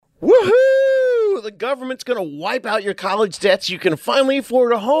the government's going to wipe out your college debts. You can finally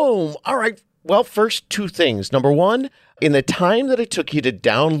afford a home. All right. Well, first, two things. Number one, in the time that it took you to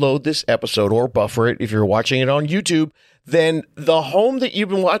download this episode or buffer it, if you're watching it on YouTube, then the home that you've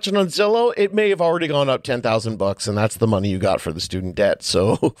been watching on Zillow, it may have already gone up $10,000, and that's the money you got for the student debt.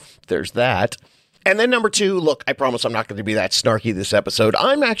 So there's that. And then number two, look, I promise I'm not going to be that snarky this episode.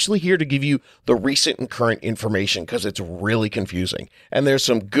 I'm actually here to give you the recent and current information because it's really confusing. And there's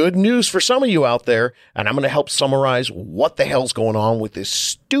some good news for some of you out there, and I'm going to help summarize what the hell's going on with this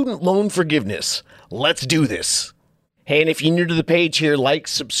student loan forgiveness. Let's do this. Hey, and if you're new to the page here, like,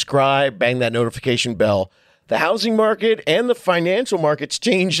 subscribe, bang that notification bell. The housing market and the financial market's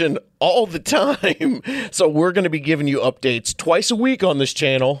changing all the time. So we're going to be giving you updates twice a week on this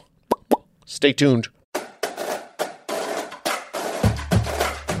channel. Stay tuned.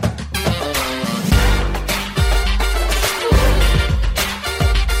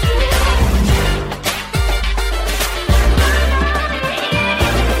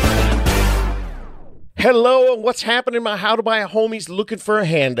 Hello, and what's happening? My How to Buy a Homie's looking for a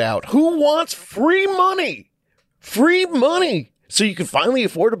handout. Who wants free money? Free money so you can finally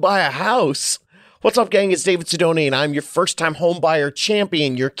afford to buy a house. What's up, gang? It's David Sidoni, and I'm your first-time home buyer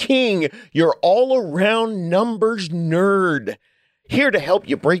champion, your king, your all-around numbers nerd, here to help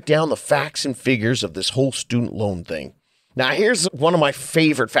you break down the facts and figures of this whole student loan thing. Now, here's one of my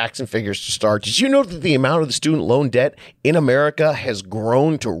favorite facts and figures to start. Did you know that the amount of the student loan debt in America has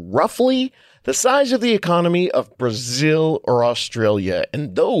grown to roughly the size of the economy of Brazil or Australia?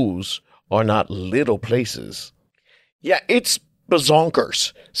 And those are not little places. Yeah, it's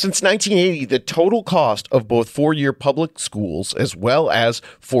bazonkers. Since 1980, the total cost of both four-year public schools as well as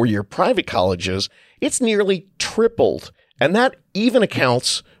four-year private colleges, it's nearly tripled. And that even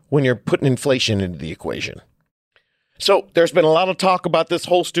accounts when you're putting inflation into the equation. So there's been a lot of talk about this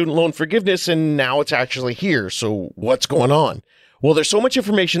whole student loan forgiveness, and now it's actually here. So what's going on? Well, there's so much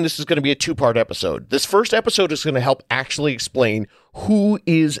information, this is going to be a two-part episode. This first episode is going to help actually explain who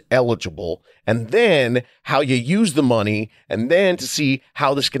is eligible, and then how you use the money, and then to see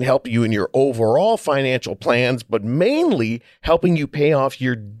how this can help you in your overall financial plans, but mainly helping you pay off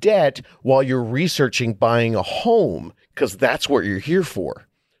your debt while you're researching buying a home, because that's what you're here for.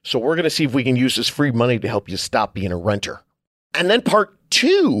 So we're going to see if we can use this free money to help you stop being a renter. And then part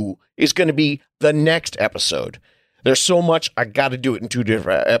two is going to be the next episode. There's so much, I got to do it in two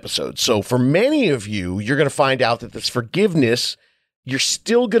different episodes. So for many of you, you're going to find out that this forgiveness, you're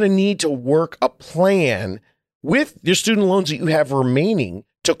still going to need to work a plan with your student loans that you have remaining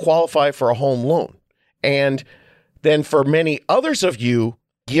to qualify for a home loan. And then for many others of you,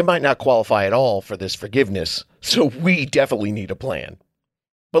 you might not qualify at all for this forgiveness. So we definitely need a plan.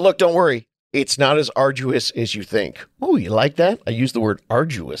 But look, don't worry. It's not as arduous as you think. Oh, you like that? I used the word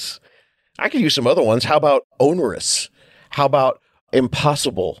arduous. I could use some other ones. How about onerous? How about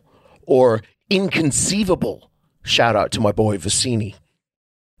impossible or inconceivable? Shout out to my boy Vicini.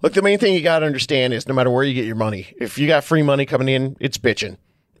 Look, the main thing you got to understand is no matter where you get your money, if you got free money coming in, it's bitching.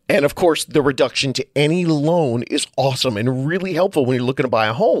 And of course, the reduction to any loan is awesome and really helpful when you're looking to buy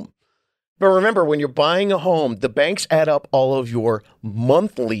a home. But remember, when you're buying a home, the banks add up all of your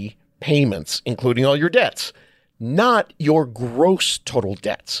monthly payments, including all your debts, not your gross total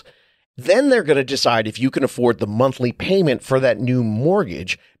debts. Then they're going to decide if you can afford the monthly payment for that new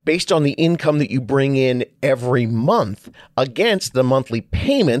mortgage based on the income that you bring in every month against the monthly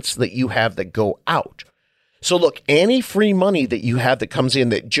payments that you have that go out. So look, any free money that you have that comes in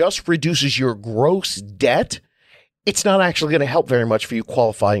that just reduces your gross debt, it's not actually going to help very much for you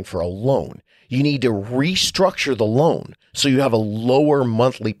qualifying for a loan. You need to restructure the loan so you have a lower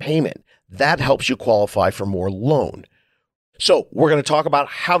monthly payment. That helps you qualify for more loan. So we're going to talk about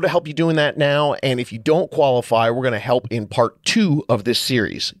how to help you doing that now. And if you don't qualify, we're going to help in part two of this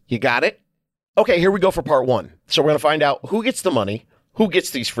series. You got it? Okay, here we go for part one. So we're going to find out who gets the money, who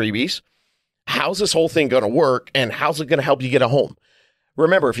gets these freebies, how's this whole thing going to work, and how's it going to help you get a home.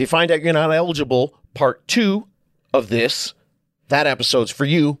 Remember, if you find out you're not eligible, part two of this, that episode's for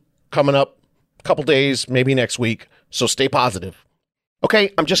you, coming up a couple days, maybe next week. So stay positive.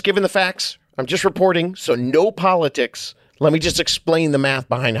 Okay, I'm just giving the facts. I'm just reporting, so no politics. Let me just explain the math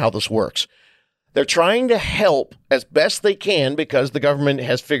behind how this works. They're trying to help as best they can because the government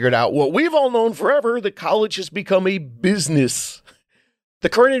has figured out what we've all known forever, that college has become a business. The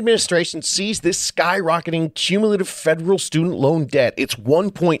current administration sees this skyrocketing cumulative federal student loan debt. It's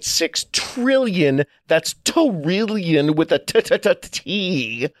 $1.6 trillion. That's trillion with a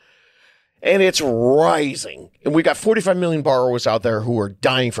T. And it's rising. And we got 45 million borrowers out there who are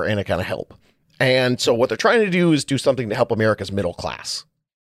dying for any kind of help. And so what they're trying to do is do something to help America's middle class.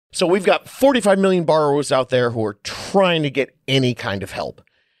 So we've got 45 million borrowers out there who are trying to get any kind of help.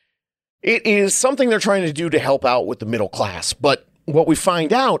 It is something they're trying to do to help out with the middle class. But what we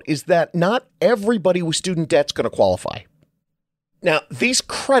find out is that not everybody with student debt's going to qualify. Now, these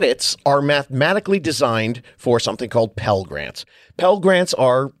credits are mathematically designed for something called Pell Grants. Pell Grants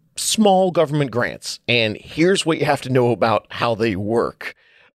are small government grants, and here's what you have to know about how they work.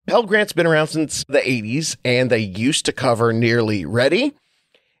 Pell Grants been around since the 80s, and they used to cover nearly, ready?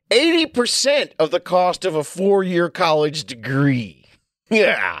 80% of the cost of a 4-year college degree.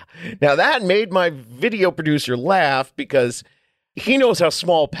 Yeah. Now, that made my video producer laugh because he knows how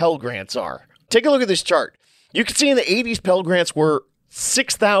small Pell Grants are. Take a look at this chart. You can see in the 80s, Pell Grants were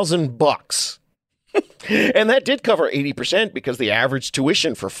 $6,000. And that did cover 80% because the average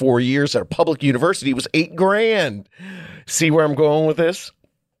tuition for 4 years at a public university was $8,000. See where I'm going with this?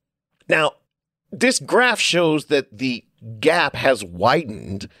 Now, this graph shows that the gap has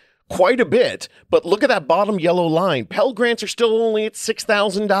widened quite a bit, but look at that bottom yellow line. Pell Grants are still only at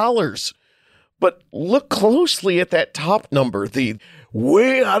 $6,000. But look closely at that top number, the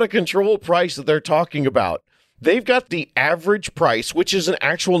way out of control price that they're talking about. They've got the average price, which is an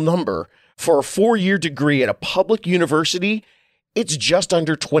actual number, for a 4-year degree at a public university. It's just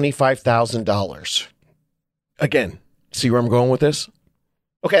under $25,000. Again, see where I'm going with this?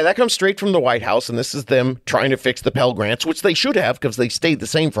 Okay, that comes straight from the White House, and this is them trying to fix the Pell Grants, which they should have because they stayed the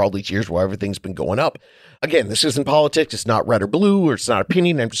same for all these years while everything's been going up. Again, this isn't politics. It's not red or blue, or it's not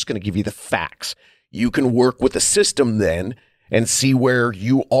opinion. I'm just going to give you the facts. You can work with the system then and see where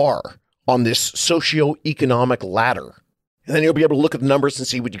you are on this socioeconomic ladder. And then you'll be able to look at the numbers and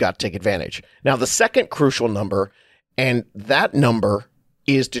see what you got to take advantage. Now, the second crucial number, and that number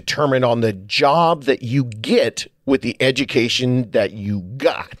is determined on the job that you get with the education that you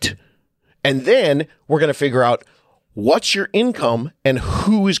got. And then we're going to figure out what's your income and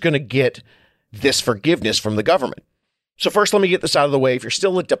who is going to get this forgiveness from the government. So first, let me get this out of the way. If you're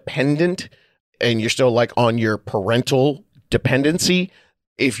still a dependent and you're still like on your parental dependency,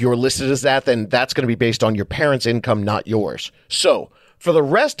 if you're listed as that, then that's going to be based on your parents' income, not yours. So for the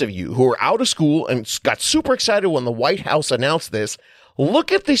rest of you who are out of school and got super excited when the White House announced this,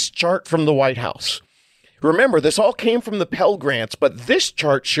 look at this chart from the White House. Remember, this all came from the Pell Grants, but this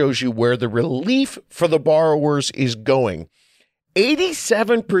chart shows you where the relief for the borrowers is going.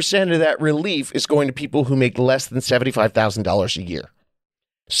 87% of that relief is going to people who make less than $75,000 a year.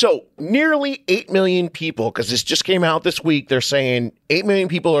 So nearly 8 million people, because this just came out this week, they're saying 8 million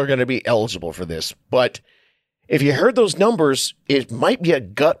people are going to be eligible for this. But if you heard those numbers, it might be a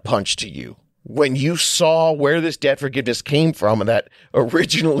gut punch to you when you saw where this debt forgiveness came from, and that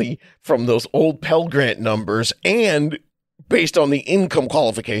originally from those old Pell Grant numbers and based on the income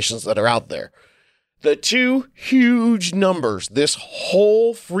qualifications that are out there. The two huge numbers this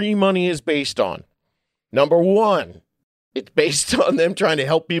whole free money is based on. Number one, it's based on them trying to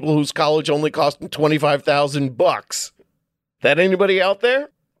help people whose college only cost them $25,000. That anybody out there?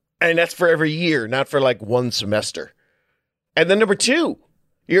 And that's for every year, not for like one semester. And then number two,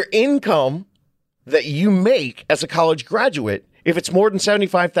 your income that you make as a college graduate, if it's more than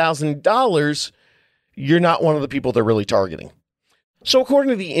 $75,000, you're not one of the people they're really targeting. So according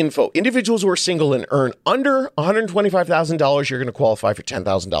to the info, individuals who are single and earn under $125,000, you're going to qualify for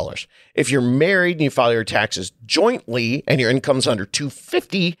 $10,000. If you're married and you file your taxes jointly and your income's under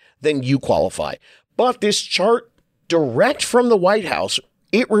 $250,000, then you qualify. But this chart direct from the White House,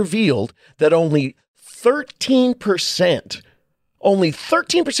 it revealed that only 13%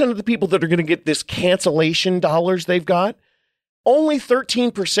 of the people that are going to get this cancellation dollars they've got, only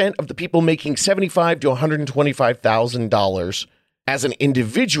 13% of the people making $75,000 to $125,000 as an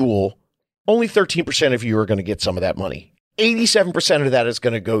individual, only 13% of you are going to get some of that money. 87% of that is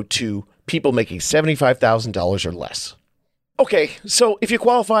going to go to people making $75,000 or less. Okay, so if you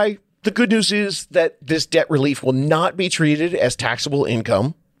qualify, the good news is that this debt relief will not be treated as taxable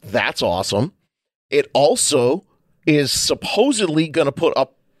income. That's awesome. It also is supposedly going to put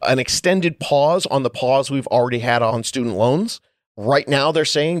up an extended pause on the pause we've already had on student loans. Right now, they're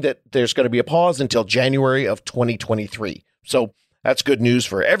saying that there's going to be a pause until January of 2023. So that's good news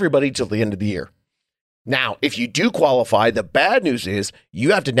for everybody till the end of the year. Now, if you do qualify, the bad news is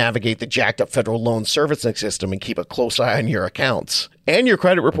you have to navigate the jacked up federal loan servicing system and keep a close eye on your accounts and your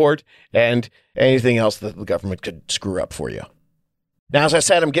credit report and anything else that the government could screw up for you. Now, as I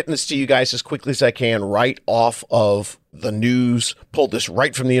said, I'm getting this to you guys as quickly as I can right off of the news, pulled this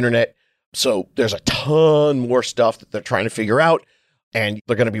right from the internet. So there's a ton more stuff that they're trying to figure out, and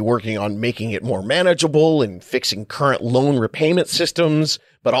they're going to be working on making it more manageable and fixing current loan repayment systems.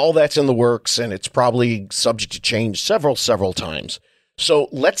 But all that's in the works, and it's probably subject to change several times. So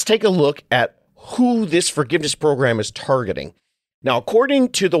let's take a look at who this forgiveness program is targeting. Now, according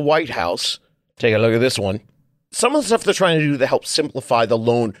to the White House, take a look at this one. Some of the stuff they're trying to do to help simplify the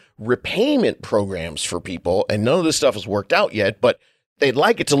loan repayment programs for people, and none of this stuff has worked out yet, but they'd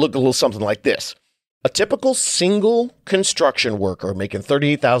like it to look a little something like this. A typical single construction worker making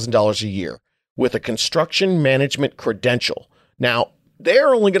 $38,000 a year with a construction management credential. Now,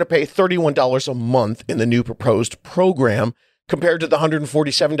 they're only going to pay $31 a month in the new proposed program compared to the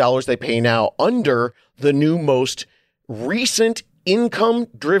 $147 they pay now under the new most recent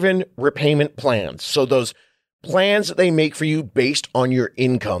income-driven repayment plans. So those plans that they make for you based on your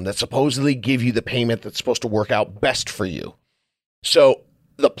income that supposedly give you the payment that's supposed to work out best for you. So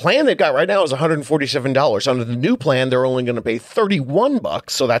the plan they've got right now is $147. Under the new plan, they're only going to pay $31,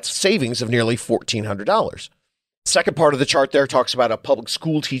 so that's savings of nearly $1,400. Second part of the chart there talks about a public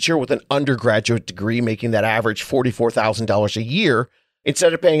school teacher with an undergraduate degree making that average $44,000 a year.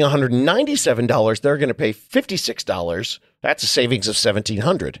 Instead of paying $197, they're going to pay $56. That's a savings of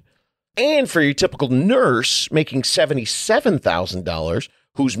 $1,700. And for your typical nurse making $77,000,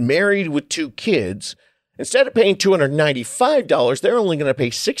 who's married with 2 kids, instead of paying $295, they're only going to pay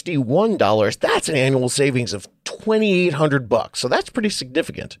 $61. That's an annual savings of $2,800. So that's pretty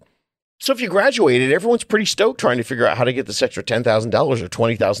significant. So if you graduated, everyone's pretty stoked trying to figure out how to get this extra $10,000 or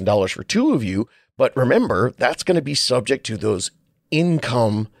 $20,000 for 2 of you. But remember, that's going to be subject to those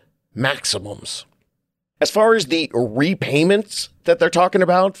income maximums. As far as the repayments that they're talking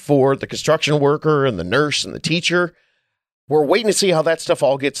about for the construction worker and the nurse and the teacher, we're waiting to see how that stuff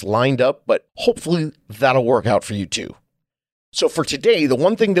all gets lined up, but hopefully that'll work out for you too. So for today, the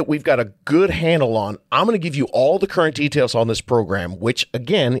one thing that we've got a good handle on, I'm going to give you all the current details on this program, which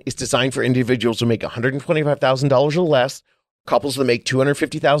again is designed for individuals who make $125,000 or less, couples that make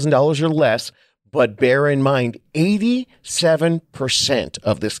 $250,000 or less. But bear in mind, 87%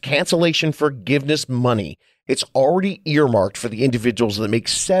 of this cancellation forgiveness money, it's already earmarked for the individuals that make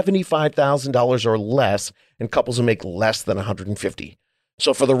 $75,000 or less and couples who make less than $150,000.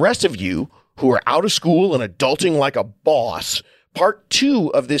 So for the rest of you who are out of school and adulting like a boss, part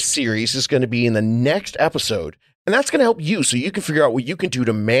 2 of this series is going to be in the next episode. And that's going to help you so you can figure out what you can do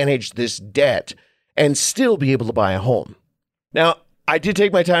to manage this debt and still be able to buy a home. Now, I did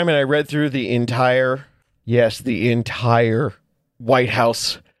take my time and I read through the entire White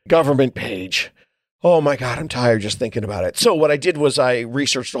House government page. Oh my God, I'm tired just thinking about it. So what I did was I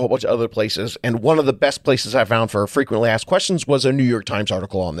researched a whole bunch of other places, and one of the best places I found for frequently asked questions was a New York Times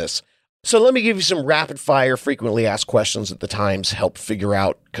article on this. So let me give you some rapid fire frequently asked questions that the Times helped figure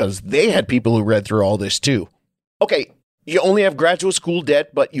out, because they had people who read through all this too. Okay, you only have graduate school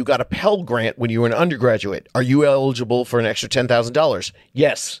debt, but you got a Pell Grant when you were an undergraduate. Are you eligible for an extra $10,000?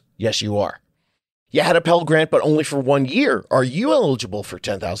 Yes. Yes, you are. You had a Pell Grant, but only for 1 year. Are you eligible for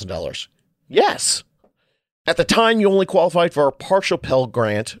 $10,000? Yes. At the time, you only qualified for a partial Pell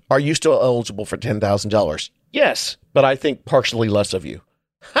Grant. Are you still eligible for $10,000? Yes, but I think partially less of you.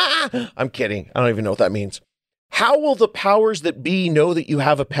 Ha! I'm kidding. I don't even know what that means. How will the powers that be know that you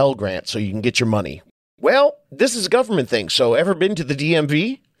have a Pell Grant so you can get your money? Well, this is a government thing. So ever been to the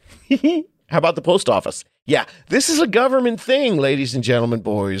DMV? How about the post office? Yeah, this is a government thing, ladies and gentlemen,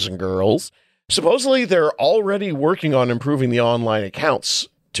 boys and girls. Supposedly, they're already working on improving the online accounts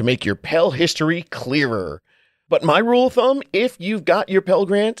to make your Pell history clearer. But my rule of thumb, if you've got your Pell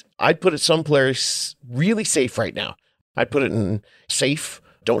Grant, I'd put it someplace really safe right now. I'd put it in safe,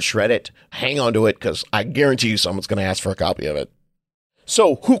 don't shred it, hang on to it, because I guarantee you someone's going to ask for a copy of it.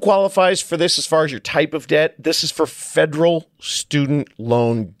 So who qualifies for this as far as your type of debt? This is for federal student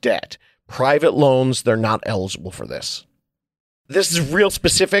loan debt. Private loans, they're not eligible for this. This is real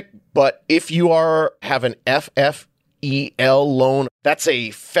specific, but if you have an FFEL loan, that's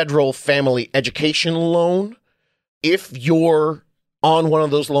a federal family education loan. If you're on one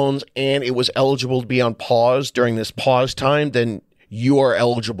of those loans and it was eligible to be on pause during this pause time, then you are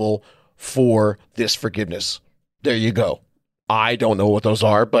eligible for this forgiveness. There you go. I don't know what those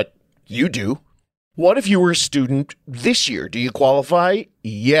are, but you do. What if you were a student this year? Do you qualify?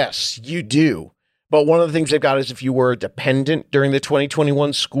 Yes, you do. But one of the things they've got is if you were a dependent during the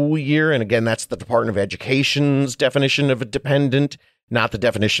 2021 school year, and again, that's the Department of Education's definition of a dependent, not the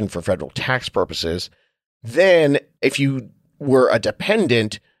definition for federal tax purposes, then if you were a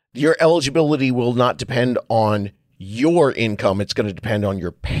dependent, your eligibility will not depend on your income. It's going to depend on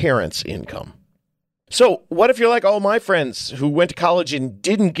your parents' income. So what if you're like all my friends who went to college and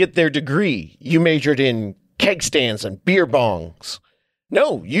didn't get their degree? You majored in keg stands and beer bongs.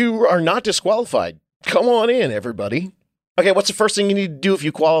 No, you are not disqualified. Come on in, everybody. Okay, what's the first thing you need to do if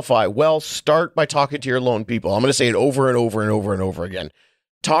you qualify? Well, start by talking to your loan people. I'm going to say it over and over and over and over again.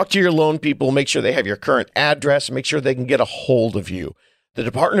 Talk to your loan people, make sure they have your current address, make sure they can get a hold of you. The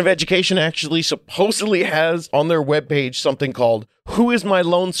Department of Education actually supposedly has on their webpage something called Who is My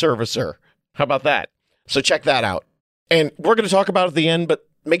Loan Servicer? How about that? So check that out. And we're going to talk about it at the end, but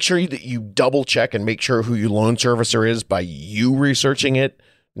make sure that you double check and make sure who your loan servicer is by you researching it,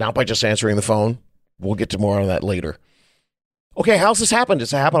 not by just answering the phone. We'll get to more on that later. Okay, how's this happen?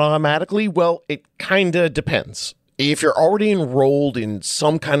 Does it happen automatically? Well, it kind of depends. If you're already enrolled in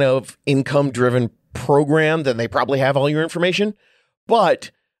some kind of income-driven program, then they probably have all your information.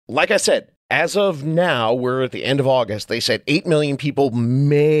 But like I said, as of now, we're at the end of August. They said 8 million people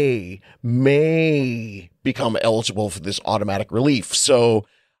may become eligible for this automatic relief. So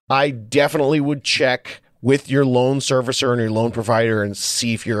I definitely would check with your loan servicer and your loan provider and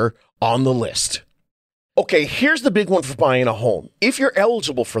see if you're on the list. Okay, here's the big one for buying a home. If you're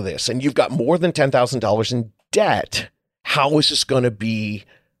eligible for this and you've got more than $10,000 in debt, how is this going to be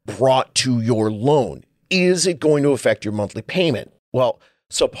brought to your loan? Is it going to affect your monthly payment? Well,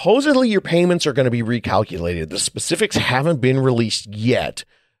 supposedly your payments are going to be recalculated. The specifics haven't been released yet,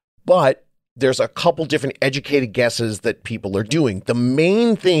 but there's a couple different educated guesses that people are doing. The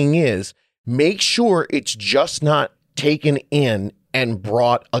main thing is make sure it's just not taken in and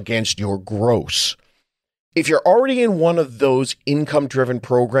brought against your gross. If you're already in one of those income-driven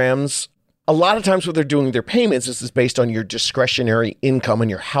programs, a lot of times when they're doing their payments, this is based on your discretionary income and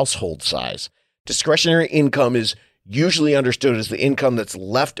your household size. Discretionary income is usually understood as the income that's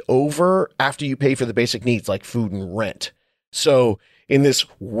left over after you pay for the basic needs like food and rent. So in this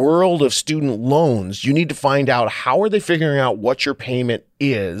world of student loans, you need to find out how are they figuring out what your payment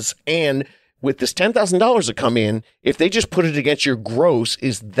is, and with this $10,000 that come in, if they just put it against your gross,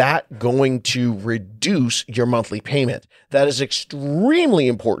 is that going to reduce your monthly payment? That is extremely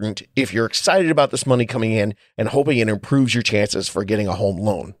important if you're excited about this money coming in and hoping it improves your chances for getting a home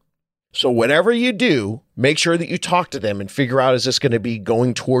loan. So whatever you do, make sure that you talk to them and figure out, is this going to be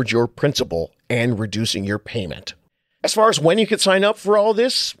going towards your principal and reducing your payment? As far as when you can sign up for all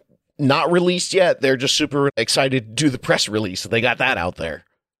this, not released yet. They're just super excited to do the press release. So they got that out there.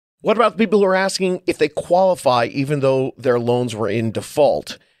 What about the people who are asking if they qualify even though their loans were in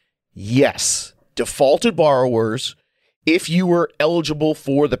default? Yes, defaulted borrowers, if you were eligible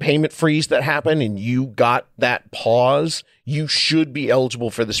for the payment freeze that happened and you got that pause, you should be eligible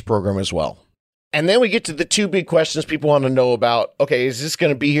for this program as well. And then we get to the two big questions people want to know about. Okay, is this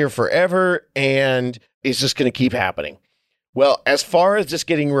going to be here forever? And is this going to keep happening? Well, as far as this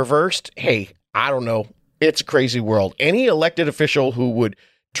getting reversed, hey, I don't know. It's a crazy world. Any elected official who would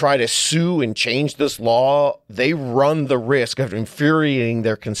try to sue and change this law, they run the risk of infuriating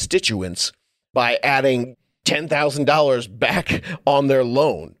their constituents by adding $10,000 back on their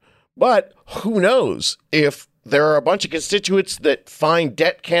loan. But who knows? If there are a bunch of constituents that find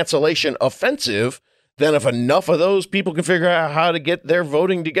debt cancellation offensive, then if enough of those people can figure out how to get their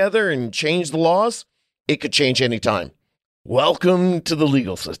voting together and change the laws, it could change any time. Welcome to the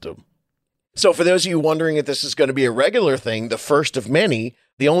legal system. So for those of you wondering if this is going to be a regular thing, the first of many,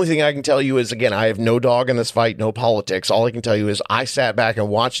 the only thing I can tell you is, again, I have no dog in this fight, no politics. All I can tell you is I sat back and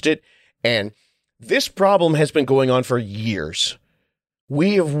watched it, and this problem has been going on for years.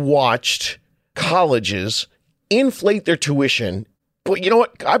 We have watched colleges inflate their tuition, but you know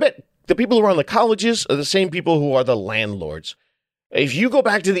what? I bet the people who run the colleges are the same people who are the landlords. If you go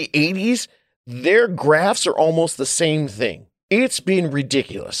back to the 80s, their graphs are almost the same thing. It's been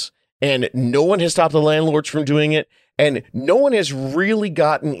ridiculous. And no one has stopped the landlords from doing it. And no one has really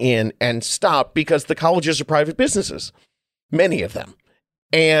gotten in and stopped because the colleges are private businesses, many of them.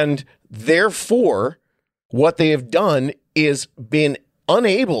 And therefore, what they have done is been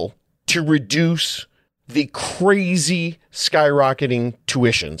unable to reduce the crazy skyrocketing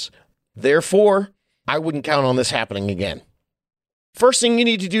tuitions. Therefore, I wouldn't count on this happening again. First thing you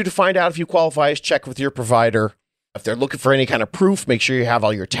need to do to find out if you qualify is check with your provider. If they're looking for any kind of proof, make sure you have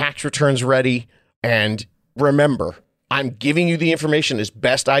all your tax returns ready. And remember, I'm giving you the information as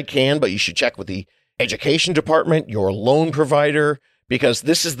best I can, but you should check with the education department, your loan provider, because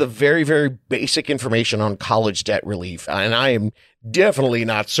this is the very, very basic information on college debt relief. And I am definitely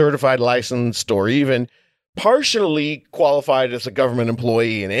not certified, licensed, or even partially qualified as a government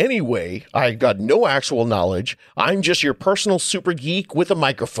employee in any way. I got no actual knowledge. I'm just your personal super geek with a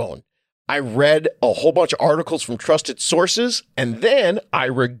microphone. I read a whole bunch of articles from trusted sources, and then I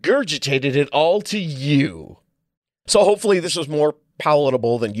regurgitated it all to you. So hopefully this was more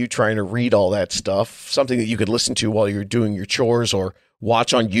palatable than you trying to read all that stuff, something that you could listen to while you're doing your chores or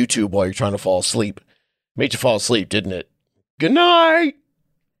watch on YouTube while you're trying to fall asleep. Made you fall asleep, didn't it? Good night.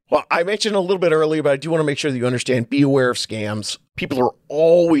 Well, I mentioned a little bit earlier, but I do want to make sure that you understand, be aware of scams. People are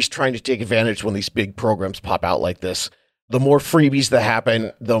always trying to take advantage when these big programs pop out like this. The more freebies that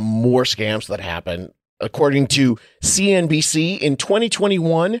happen, the more scams that happen. According to CNBC, in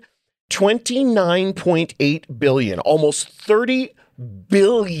 2021, 29.8 billion, almost 30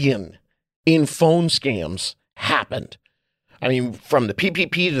 billion in phone scams happened. I mean, from the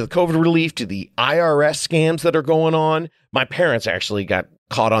PPP to the COVID relief to the IRS scams that are going on. My parents actually got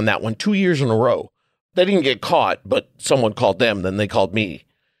caught on that one 2 years in a row. They didn't get caught, but someone called them, then they called me.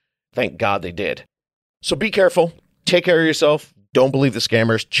 Thank God they did. So be careful. Take care of yourself. Don't believe the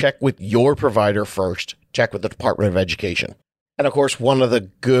scammers. Check with your provider first. Check with the Department of Education. And of course, one of the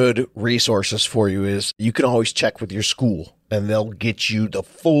good resources for you is you can always check with your school, and they'll get you the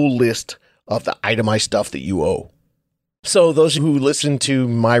full list of the itemized stuff that you owe. So those who listened to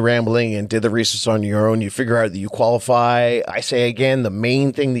my rambling and did the research on your own, you figure out that you qualify. I say again, the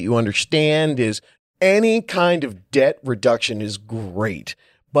main thing that you understand is any kind of debt reduction is great.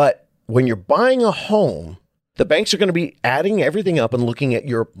 But when you're buying a home, the banks are going to be adding everything up and looking at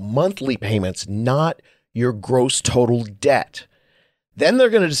your monthly payments, not your gross total debt. Then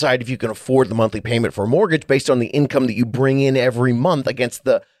they're going to decide if you can afford the monthly payment for a mortgage based on the income that you bring in every month against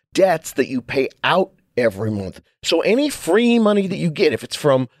the debts that you pay out every month. So any free money that you get, if it's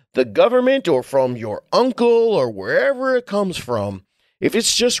from the government or from your uncle or wherever it comes from, if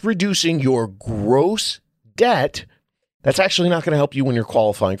it's just reducing your gross debt, that's actually not going to help you when you're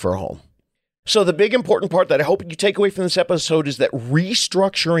qualifying for a home. So the big important part that I hope you take away from this episode is that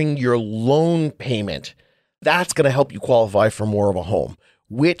restructuring your loan payment, that's going to help you qualify for more of a home,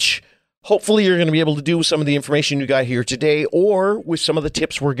 which hopefully you're going to be able to do with some of the information you got here today or with some of the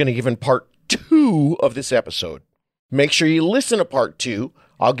tips we're going to give in part 2 of this episode. Make sure you listen to part 2.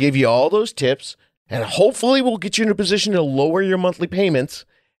 I'll give you all those tips, and hopefully we'll get you in a position to lower your monthly payments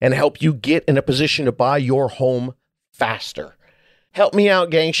and help you get in a position to buy your home faster. Help me out,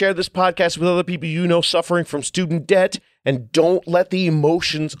 gang. Share this podcast with other people you know suffering from student debt, and don't let the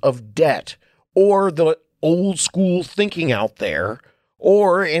emotions of debt or the old school thinking out there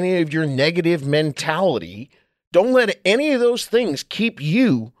or any of your negative mentality, don't let any of those things keep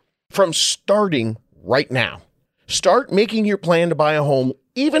you from starting right now. Start making your plan to buy a home,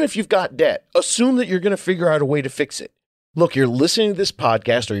 even if you've got debt. Assume that you're going to figure out a way to fix it. Look, you're listening to this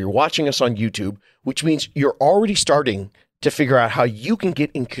podcast or you're watching us on YouTube, which means you're already starting to figure out how you can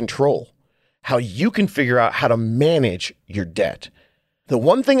get in control, how you can figure out how to manage your debt. The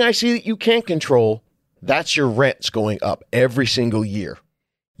one thing I see that you can't control, that's your rents going up every single year.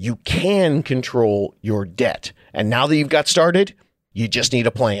 You can control your debt. And now that you've got started, you just need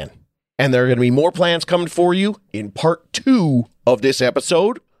a plan. And there are going to be more plans coming for you in part 2 of this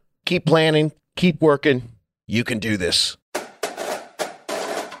episode. Keep planning, keep working. You can do this.